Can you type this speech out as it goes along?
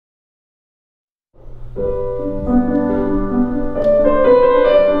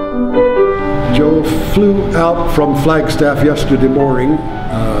flew out from Flagstaff yesterday morning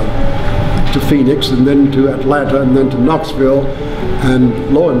to Phoenix, and then to Atlanta, and then to Knoxville,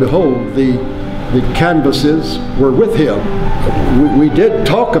 and lo and behold, the canvases were with him. We did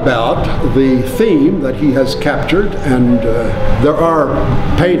talk about the theme that he has captured, and there are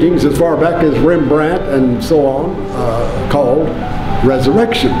paintings as far back as Rembrandt and so on called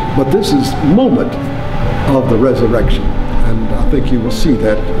Resurrection, but this is moment of the resurrection, and I think you will see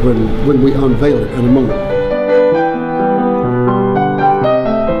that when we unveil it in a moment.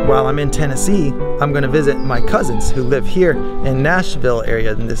 While I'm in Tennessee, I'm going to visit my cousins who live here in Nashville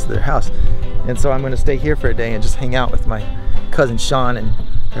area, and this is their house. And so I'm going to stay here for a day and just hang out with my cousin Sean and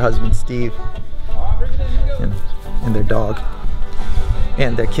her husband Steve and their dog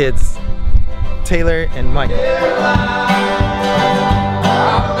and their kids Taylor and Michael.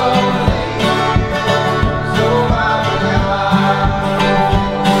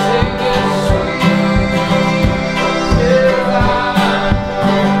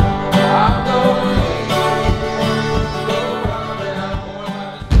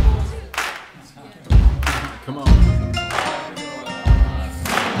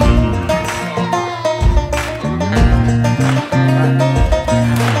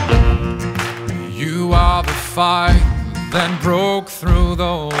 Then broke through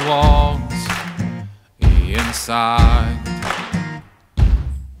the walls inside,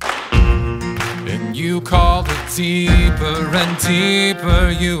 and you called it deeper and deeper.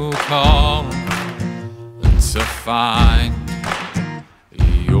 You called to find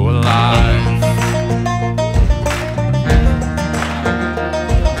your life.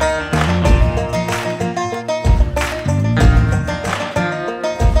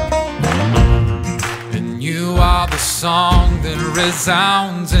 Song that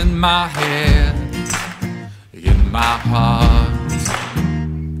resounds in my head, in my heart,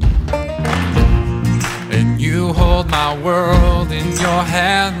 and you hold my world in your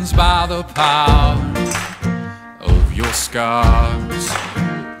hands by the power of your scars.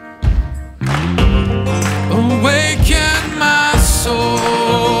 Awaken my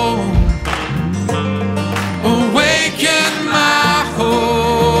soul, awaken my hope.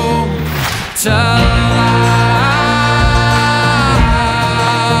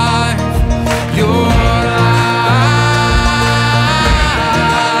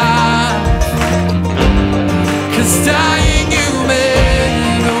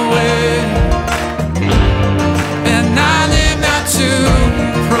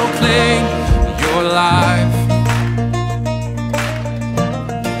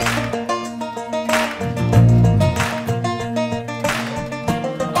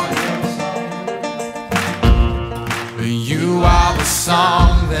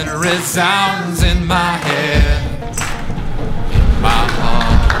 Song that resounds in my head, in my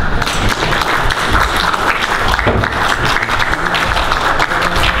heart.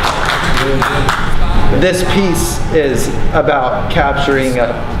 This piece is about capturing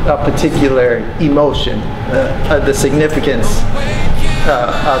a particular emotion, the significance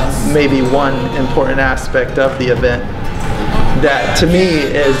of maybe one important aspect of the event that to me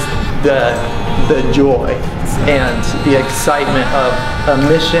is the joy and the excitement of a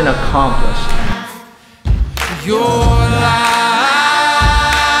mission accomplished. Your life,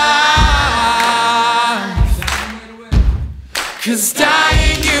 'cause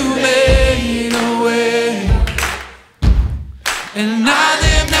dying you made a way, and I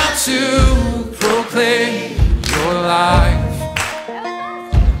live now to proclaim your life,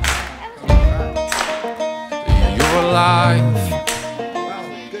 your life.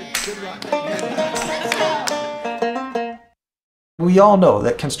 We all know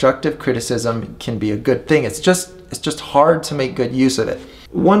that constructive criticism can be a good thing. It's just hard to make good use of it.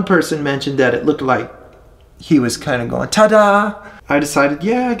 One person mentioned that it looked like he was kind of going, ta-da! I decided,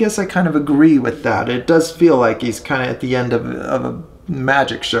 yeah, I guess I kind of agree with that. It does feel like he's kind of at the end of a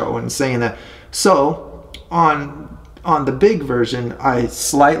magic show and saying that. So, on the big version, I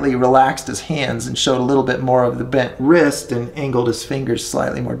slightly relaxed his hands and showed a little bit more of the bent wrist and angled his fingers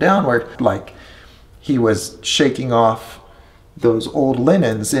slightly more downward, like he was shaking off those old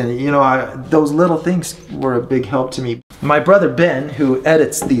linens, and you know, those little things were a big help to me. My brother Ben, who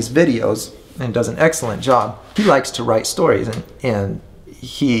edits these videos and does an excellent job, he likes to write stories, and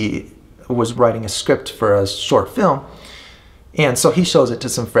he was writing a script for a short film, and so he shows it to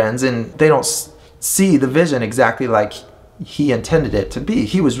some friends, and they don't see the vision exactly like he intended it to be.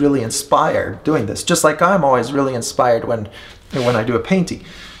 He was really inspired doing this, just like I'm always really inspired when I do a painting.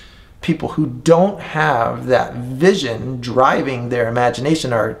 People who don't have that vision driving their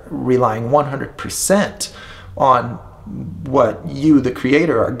imagination are relying 100% on what you, the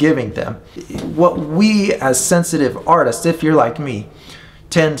creator, are giving them. What we as sensitive artists, if you're like me,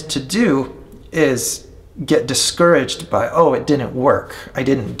 tend to do is get discouraged by, oh, it didn't work, I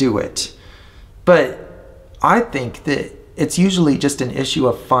didn't do it. But I think that it's usually just an issue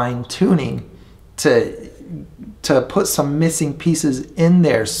of fine-tuning to put some missing pieces in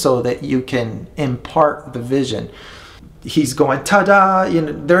there so that you can impart the vision. He's going, ta-da, you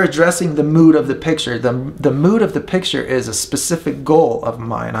know, they're addressing the mood of the picture. The mood of the picture is a specific goal of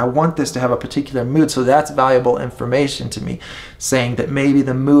mine. I want this to have a particular mood, so that's valuable information to me, saying that maybe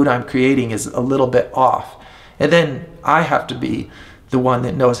the mood I'm creating is a little bit off. And then I have to be the one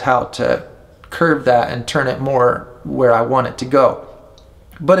that knows how to curve that and turn it more where I want it to go.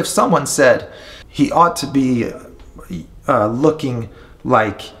 But if someone said he ought to be looking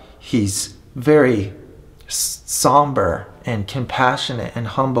like he's very somber and compassionate and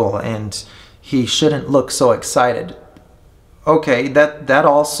humble, and he shouldn't look so excited. Okay, that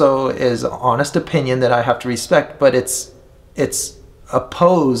also is an honest opinion that I have to respect, but it's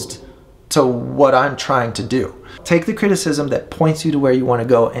opposed to what I'm trying to do. Take the criticism that points you to where you want to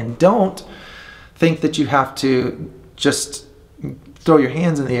go, and don't think that you have to just throw your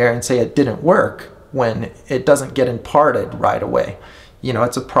hands in the air and say it didn't work when it doesn't get imparted right away. You know,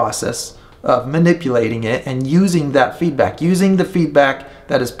 it's a process of manipulating it and using that feedback, using the feedback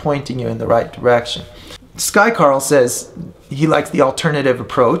that is pointing you in the right direction. Sky Carl says he likes the alternative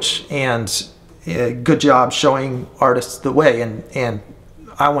approach and good job showing artists the way, and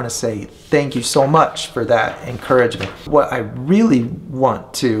I want to say thank you so much for that encouragement. What I really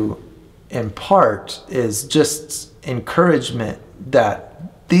want to impart is just encouragement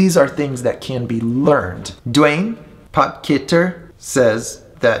that these are things that can be learned. Dwayne Potkitter says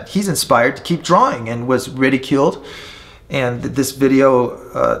that he's inspired to keep drawing and was ridiculed, and this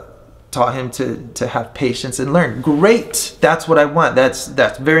video taught him to have patience and learn. Great, that's what I want. That's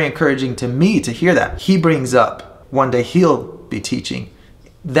very encouraging to me to hear that. He brings up one day he'll be teaching.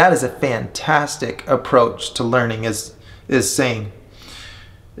 That is a fantastic approach to learning, is saying,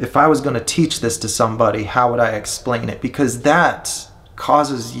 if I was going to teach this to somebody, how would I explain it? Because that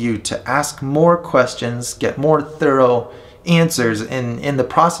causes you to ask more questions, get more thorough answers, and in the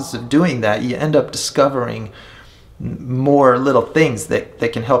process of doing that, you end up discovering more little things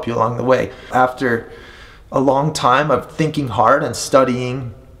that can help you along the way. After a long time of thinking hard and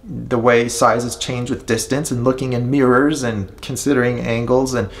studying the way sizes change with distance and looking in mirrors and considering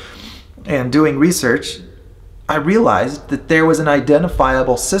angles and doing research, I realized that there was an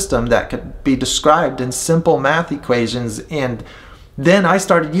identifiable system that could be described in simple math equations, and then I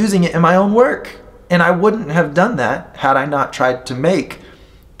started using it in my own work. And I wouldn't have done that had I not tried to make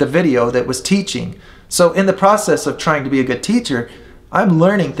the video that was teaching. So in the process of trying to be a good teacher, I'm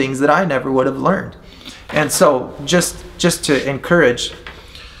learning things that I never would have learned. And so just to encourage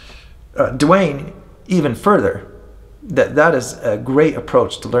Dwayne even further, that is a great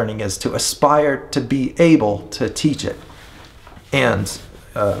approach to learning, is to aspire to be able to teach it. And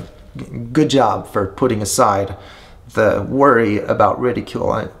good job for putting aside the worry about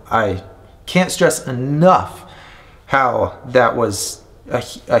ridicule. I can't stress enough how that was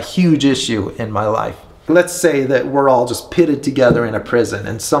a huge issue in my life. Let's say that we're all just pitted together in a prison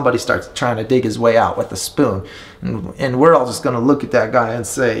and somebody starts trying to dig his way out with a spoon. And we're all just going to look at that guy and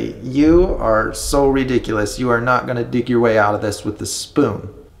say, you are so ridiculous. You are not going to dig your way out of this with the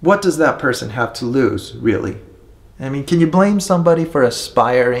spoon. What does that person have to lose, really? I mean, can you blame somebody for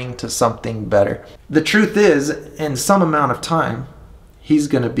aspiring to something better? The truth is, in some amount of time, he's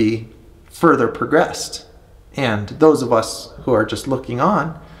going to be further progressed. And those of us who are just looking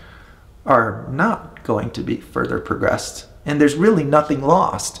on are not going to be further progressed. And there's really nothing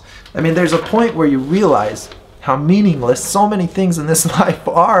lost. I mean, there's a point where you realize how meaningless so many things in this life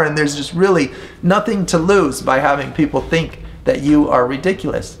are, and there's just really nothing to lose by having people think that you are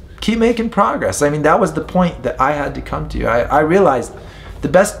ridiculous. Keep making progress. I mean, that was the point that I had to come to. I realized the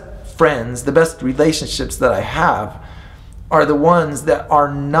best friends, the best relationships that I have are the ones that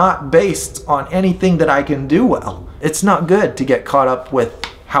are not based on anything that I can do well. It's not good to get caught up with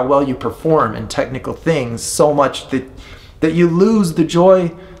how well you perform in technical things so much that you lose the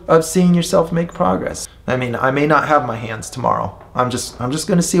joy of seeing yourself make progress. I mean, I may not have my hands tomorrow. I'm just going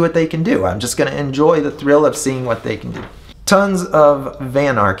to see what they can do. I'm just going to enjoy the thrill of seeing what they can do. Tons of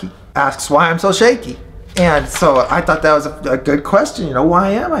Vanarchy asks why I'm so shaky. And so I thought that was a good question. You know,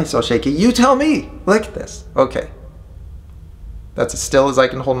 why am I so shaky? You tell me. Look at this. Okay. That's as still as I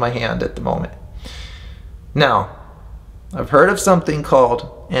can hold my hand at the moment. Now, I've heard of something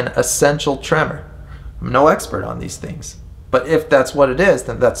called an essential tremor. I'm no expert on these things. But if that's what it is,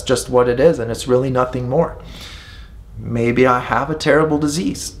 then that's just what it is, and it's really nothing more. maybe I have a terrible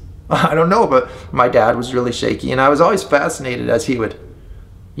disease. I don't know, but my dad was really shaky, and I was always fascinated as he would,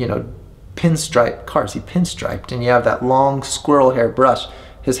 you know, pinstripe cars. He pinstriped, and you have that long squirrel hair brush.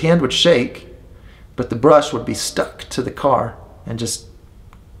 His hand would shake, but the brush would be stuck to the car and just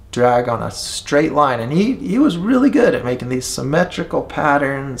drag on a straight line. And he was really good at making these symmetrical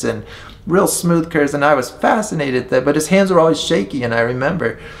patterns and real smooth curves, and I was fascinated that, but his hands were always shaky, and I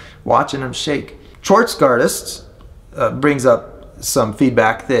remember watching him shake. Schwarzgardist brings up some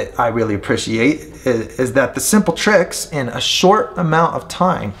feedback that I really appreciate, is that the simple tricks in a short amount of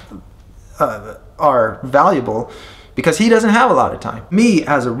time are valuable because he doesn't have a lot of time. Me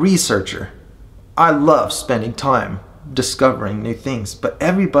as a researcher, I love spending time discovering new things, but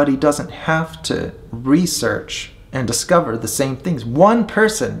everybody doesn't have to research and discover the same things. One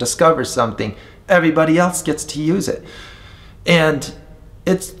person discovers something, everybody else gets to use it. And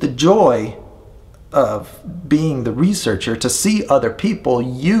it's the joy of being the researcher to see other people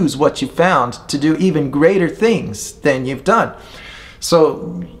use what you found to do even greater things than you've done.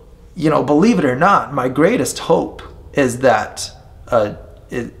 So, you know, believe it or not, my greatest hope is that a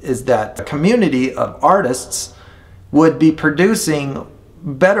community of artists would be producing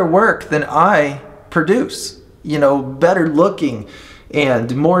better work than I produce. You know, better looking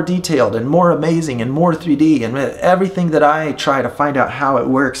and more detailed and more amazing and more 3D and everything that I try to find out how it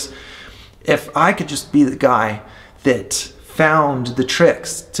works. If I could just be the guy that found the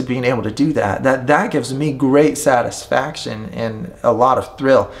tricks to being able to do that, that gives me great satisfaction and a lot of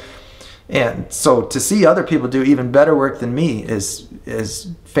thrill. And so to see other people do even better work than me is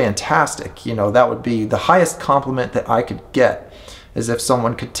fantastic. You know, that would be the highest compliment that I could get, is if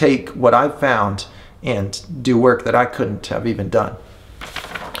someone could take what I found and do work that I couldn't have even done.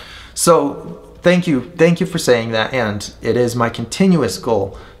 So thank you for saying that, and it is my continuous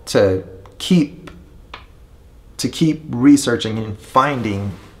goal to keep researching and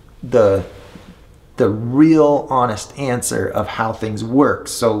finding the real honest answer of how things work,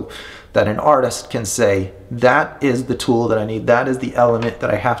 so that an artist can say, that is the tool that I need, that is the element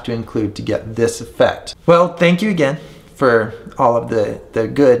that I have to include to get this effect. Well, thank you again for all of the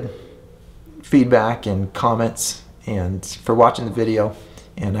good feedback and comments, and for watching the video,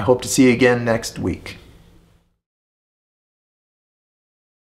 and I hope to see you again next week.